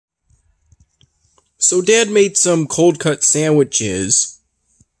So Dad made some cold cut sandwiches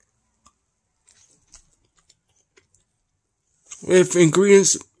with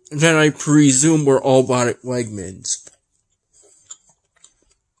ingredients that I presume were all bought at Wegmans.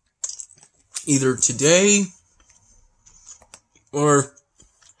 Either today or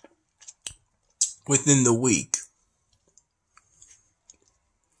within the week.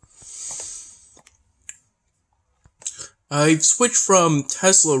 I've switched from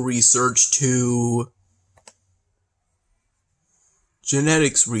Tesla research to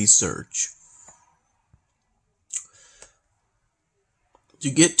genetics research. To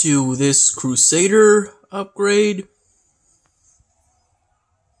get to this Crusader upgrade,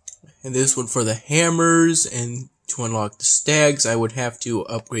 and this one for the hammers, and to unlock the stags, I would have to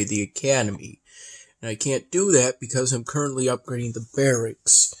upgrade the academy. And I can't do that because I'm currently upgrading the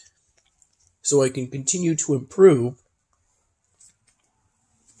barracks. So I can continue to improve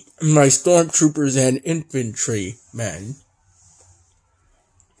my stormtroopers and infantrymen.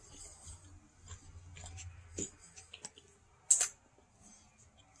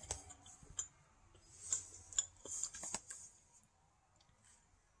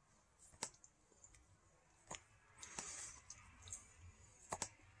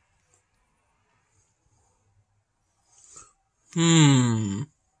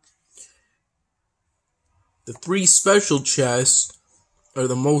 The 3 special chests are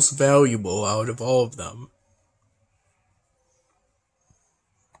the most valuable out of all of them.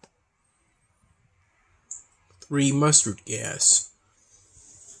 Three mustard gas.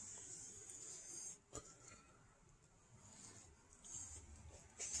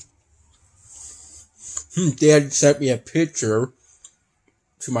 Dad sent me a picture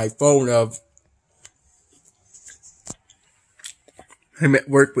to my phone of him at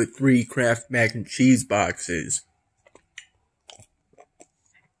work with 3 Kraft mac and cheese boxes.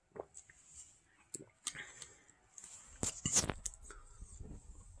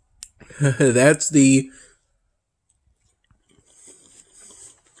 That's the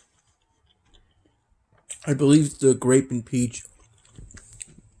I believe it's the grape and peach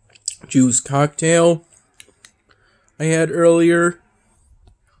juice cocktail I had earlier.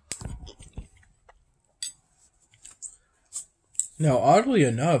 Now, oddly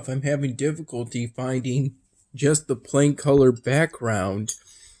enough, I'm having difficulty finding just the plain color background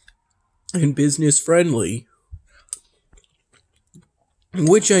and business friendly,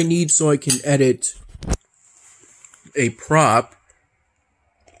 which I need so I can edit a prop.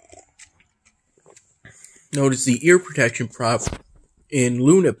 Notice the ear protection prop in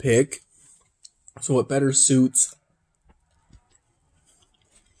Lunapic, so it better suits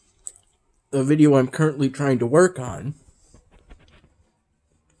the video I'm currently trying to work on.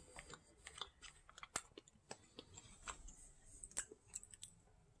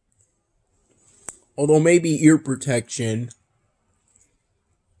 Although maybe ear protection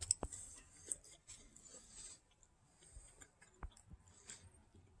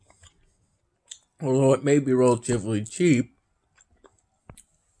although it may be relatively cheap,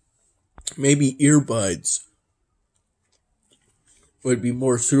 maybe earbuds would be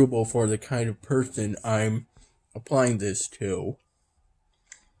more suitable for the kind of person I'm applying this to.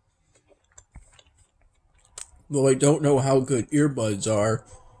 Though I don't know how good earbuds are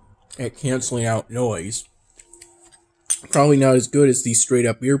at canceling out noise. Probably not as good as the straight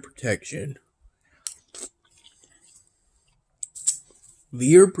up ear protection.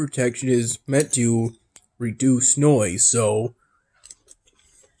 The ear protection is meant to reduce noise, so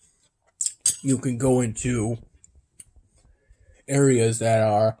you can go into areas that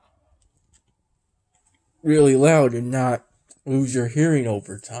are really loud and not lose your hearing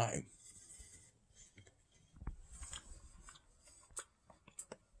over time.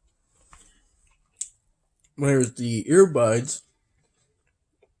 Whereas the earbuds,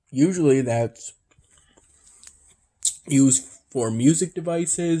 usually that's used for music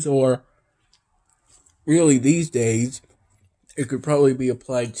devices, or really these days, it could probably be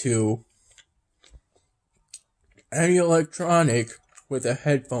applied to any electronic with a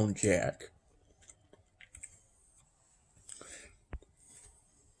headphone jack.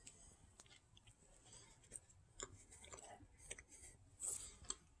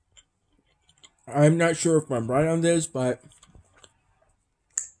 I'm not sure if I'm right on this, but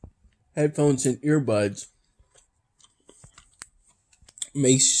headphones and earbuds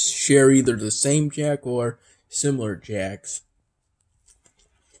may share either the same jack or similar jacks.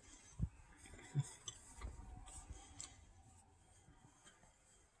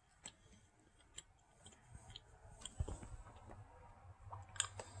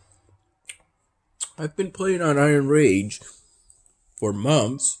 I've been playing on Iron Rage for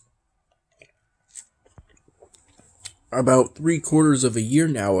months, about 3/4 of a year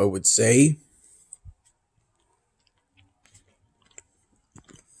now, I would say.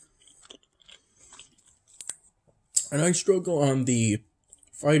 And I struggle on the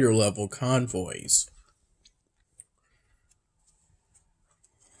fighter level convoys.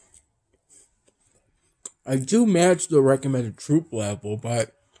 I do match the recommended troop level,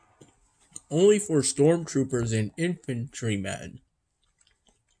 but only for stormtroopers and infantrymen.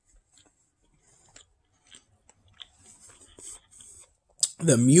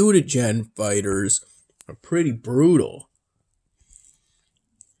 The mutagen fighters are pretty brutal.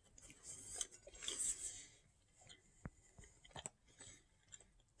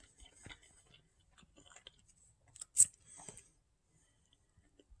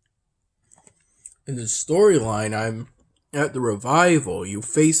 In the storyline, I'm at the Revival. You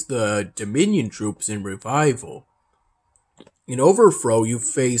face the Dominion troops in Revival. In Overthrow, you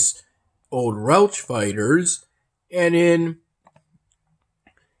face old Relch fighters. And in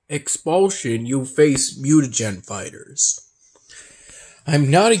Expulsion, you face mutagen fighters. I'm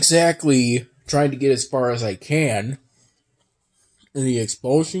not exactly trying to get as far as I can in the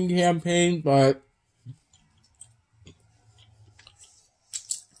Expulsion campaign, but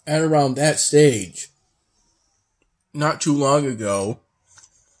at around that stage, not too long ago,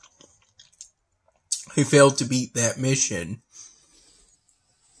 I failed to beat that mission.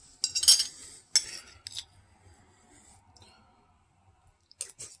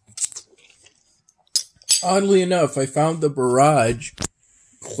 Oddly enough, I found the Barrage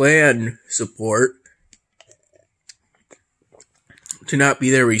clan support to not be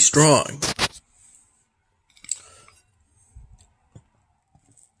very strong.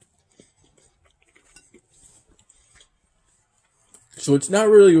 So it's not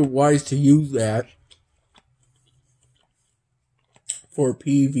really wise to use that for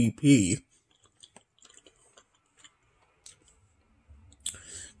PvP.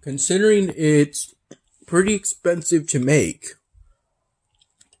 Considering it's pretty expensive to make,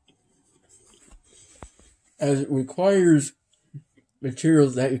 as it requires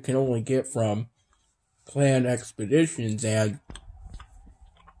materials that you can only get from clan expeditions, and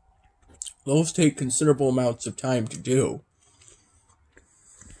those take considerable amounts of time to do.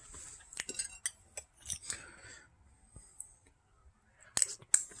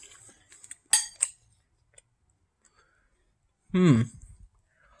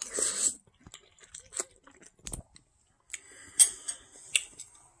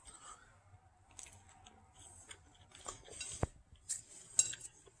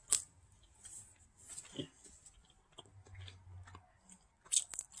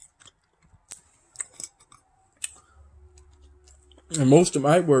 And most of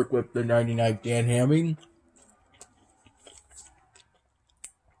my work with the 99 Dan Hamming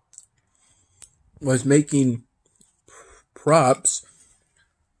was making props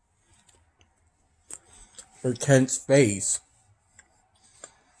for Kent's face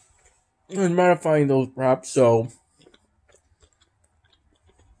and modifying those props so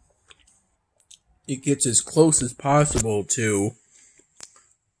it gets as close as possible to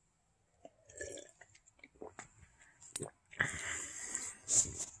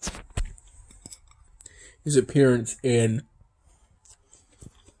his appearance in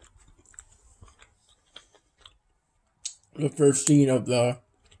the first scene of the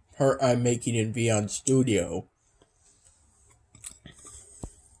part I'm making in Beyond Studio.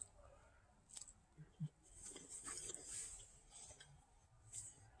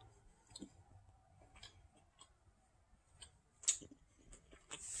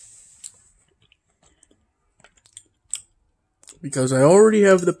 Because I already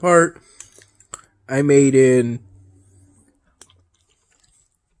have the part I made in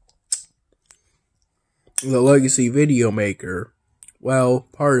the Legacy Video Maker. Well,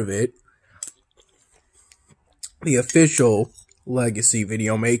 part of it. The official Legacy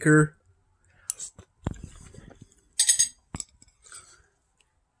Video Maker.